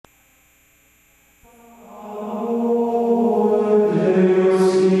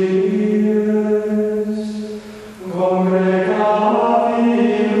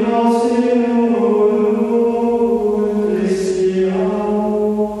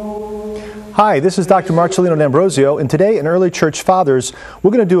Hi, this is Dr. Marcelino D'Ambrosio, and today in Early Church Fathers,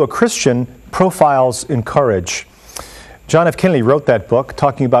 we're going to do a Christian Profiles in Courage. John F. Kennedy wrote that book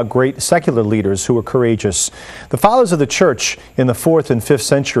talking about great secular leaders who were courageous. The fathers of the church in the 4th and 5th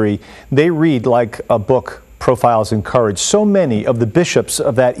century, they read like a book, Profiles in Courage. So many of the bishops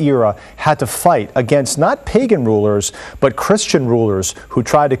of that era had to fight against not pagan rulers, but Christian rulers who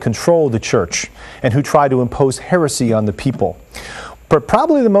tried to control the church and who tried to impose heresy on the people. But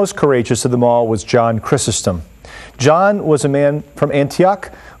probably the most courageous of them all was John Chrysostom. John was a man from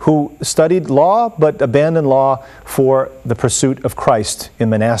Antioch who studied law but abandoned law for the pursuit of Christ in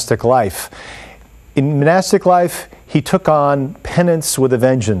monastic life. In monastic life, he took on penance with a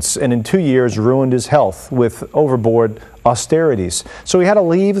vengeance and in 2 years ruined his health with overboard austerities. So he had to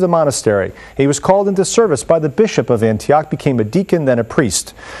leave the monastery. He was called into service by the bishop of Antioch, became a deacon, then a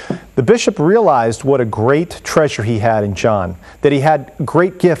priest. The bishop realized what a great treasure he had in John, that he had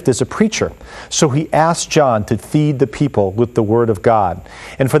great gift as a preacher. So he asked John to feed the people with the Word of God.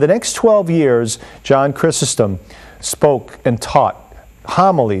 And for the next 12 years, John Chrysostom spoke and taught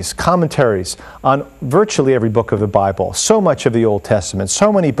homilies, commentaries on virtually every book of the Bible, so much of the Old Testament,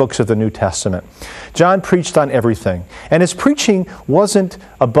 so many books of the New Testament. John preached on everything, and his preaching wasn't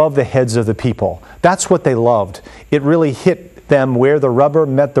above the heads of the people. That's what they loved. It really hit them where the rubber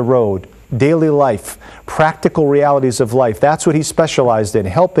met the road. Daily life, practical realities of life. That's what he specialized in,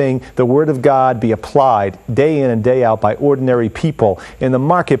 helping the Word of God be applied day in and day out by ordinary people in the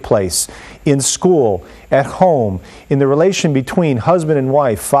marketplace, in school, at home, in the relation between husband and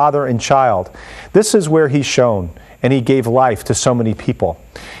wife, father and child. This is where he shone, and he gave life to so many people.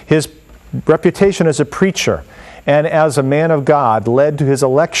 His reputation as a preacher and as a man of God led to his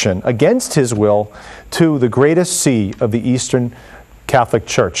election, against his will, to the greatest see of the Eastern Catholic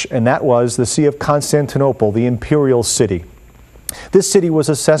Church, and that was the See of Constantinople, the imperial city. This city was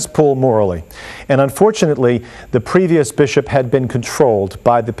a cesspool morally, and unfortunately the previous bishop had been controlled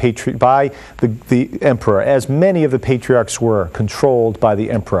by the emperor, as many of the patriarchs were controlled by the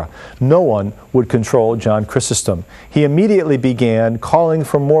emperor. No one would control John Chrysostom. He immediately began calling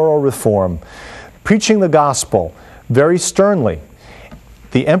for moral reform, preaching the gospel very sternly.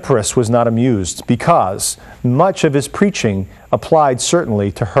 The empress was not amused because much of his preaching applied certainly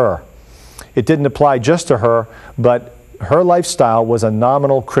to her. It didn't apply just to her, but her lifestyle was a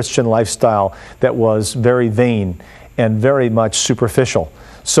nominal Christian lifestyle that was very vain and very much superficial.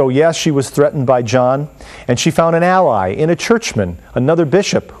 So yes, she was threatened by John, and she found an ally in a churchman, another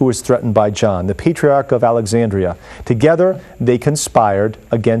bishop who was threatened by John, the Patriarch of Alexandria. Together, they conspired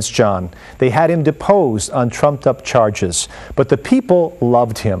against John. They had him deposed on trumped-up charges, but the people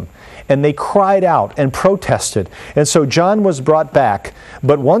loved him, and they cried out and protested. And so John was brought back,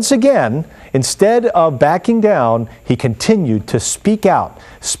 but once again, instead of backing down, he continued to speak out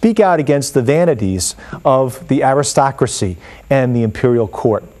against the vanities of the aristocracy and the imperial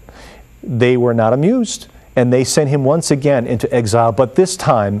court. They were not amused, and they sent him once again into exile, but this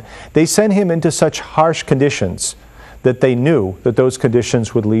time they sent him into such harsh conditions that they knew that those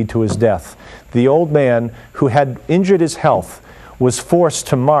conditions would lead to his death. The old man who had injured his health was forced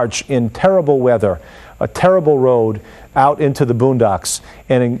to march in terrible weather, a terrible road out into the boondocks,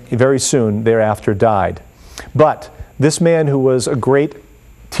 and very soon thereafter died. But this man who was a great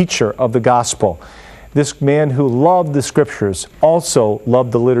teacher of the gospel, this man who loved the scriptures, also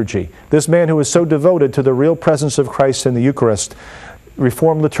loved the liturgy. This man who was so devoted to the real presence of Christ in the Eucharist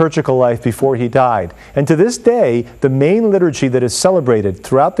reformed liturgical life before he died. And to this day, the main liturgy that is celebrated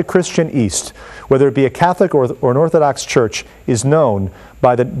throughout the Christian East, whether it be a Catholic or an Orthodox church, is known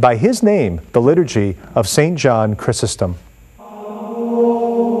by his name, the liturgy of St. John Chrysostom.